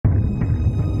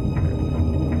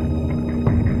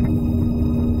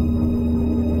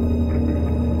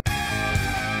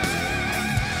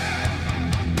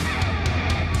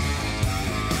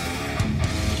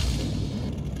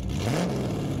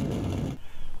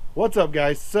What's up,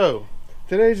 guys? So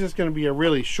today's just going to be a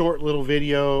really short little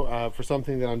video for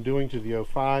something that I'm doing to the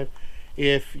 05.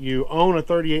 If you own a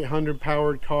 3800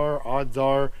 powered car, odds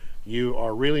are you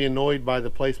are really annoyed by the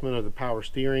placement of the power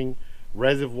steering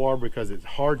reservoir because it's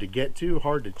hard to get to,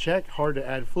 hard to check, hard to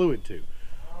add fluid to.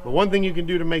 But one thing you can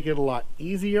do to make it a lot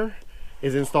easier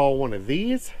is install one of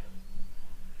these,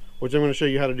 which I'm going to show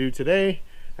you how to do today.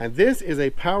 And this is a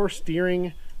power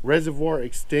steering reservoir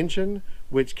extension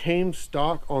which came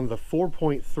stock on the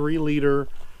 4.3 liter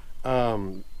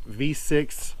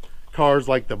V6 cars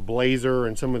like the Blazer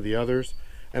and some of the others.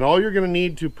 And all you're going to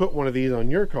need to put one of these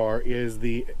on your car is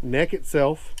the neck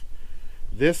itself,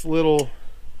 this little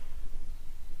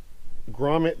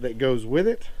grommet that goes with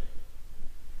it,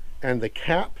 and the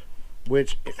cap,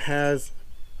 which has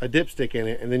a dipstick in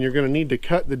it. And then you're going to need to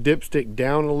cut the dipstick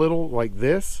down a little like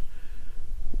this,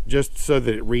 just so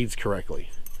that it reads correctly.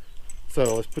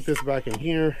 So let's put this back in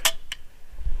here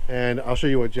and I'll show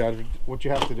you what you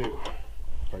have to do.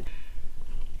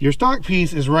 Your stock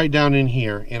piece is right down in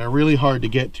here in a really hard to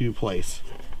get to place.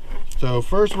 So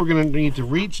first we're going to need to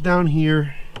reach down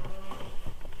here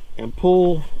and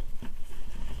pull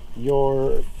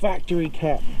your factory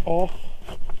cap off.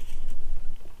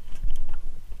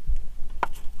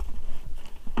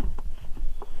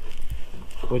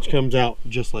 Which comes out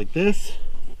just like this.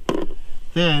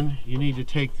 Then you need to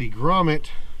take the grommet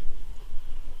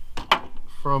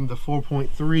from the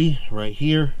 4.3 right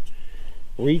here,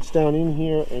 reach down in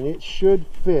here, and it should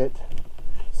fit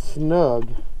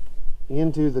snug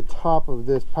into the top of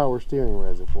this power steering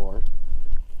reservoir.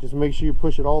 Just make sure you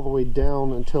push it all the way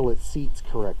down until it seats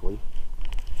correctly.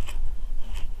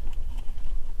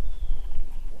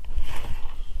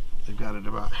 They've got it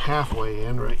about halfway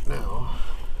in right now.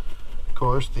 Of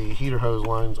course, the heater hose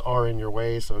lines are in your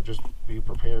way, so just be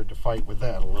prepared to fight with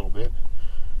that a little bit.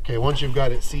 Okay, once you've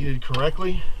got it seated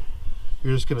correctly,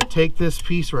 you're just going to take this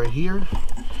piece right here,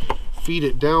 feed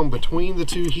it down between the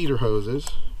two heater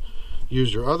hoses,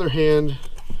 use your other hand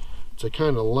to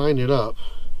kind of line it up,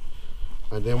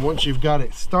 and then once you've got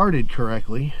it started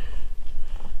correctly,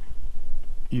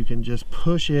 you can just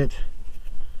push it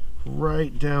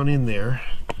right down in there.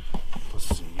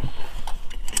 Let's see.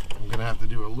 I'm going to have to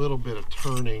do a little bit of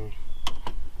turning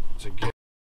to get.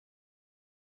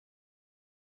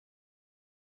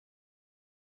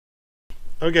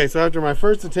 Okay, so after my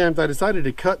first attempt, I decided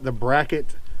to cut the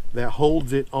bracket that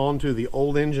holds it onto the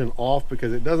old engine off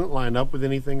because it doesn't line up with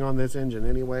anything on this engine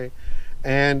anyway.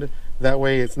 And that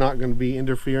way it's not going to be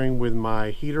interfering with my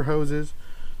heater hoses.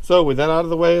 So with that out of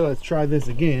the way, let's try this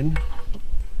again.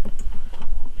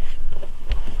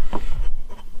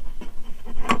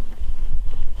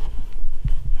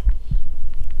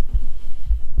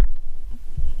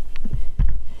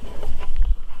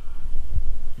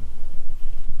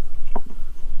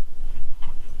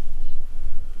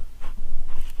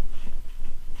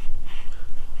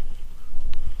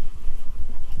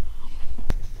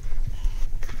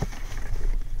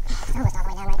 Almost all the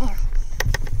way down right now.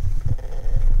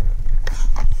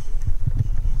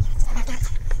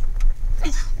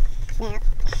 Now.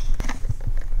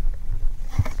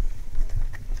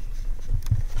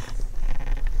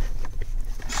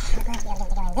 I'm glad to be able to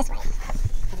get going this way.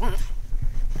 Like that.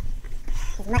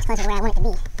 It's much closer to where I want it to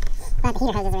be. But the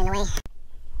heater hoses are in the way.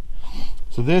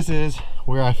 So this is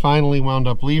where I finally wound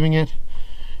up leaving it.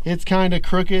 It's kind of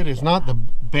crooked. It's not the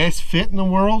best fit in the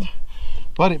world,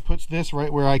 but it puts this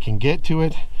right where I can get to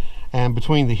it, and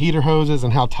between the heater hoses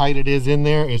and how tight it is in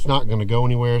there, it's not going to go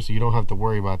anywhere, so you don't have to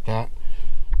worry about that.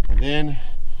 And then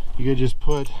you could just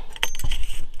put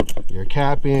your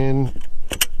cap in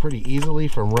pretty easily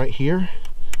from right here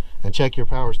and check your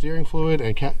power steering fluid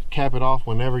and cap it off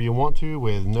whenever you want to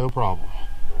with no problem.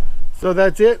 So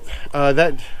that's it.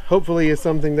 That hopefully is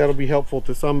something that'll be helpful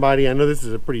to somebody. I know this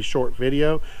is a pretty short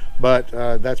video, but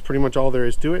that's pretty much all there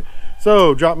is to it.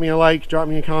 So drop me a like, drop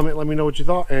me a comment, let me know what you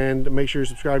thought, and make sure you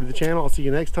subscribe to the channel. I'll see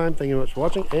you next time. Thank you very much for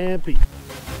watching, and peace.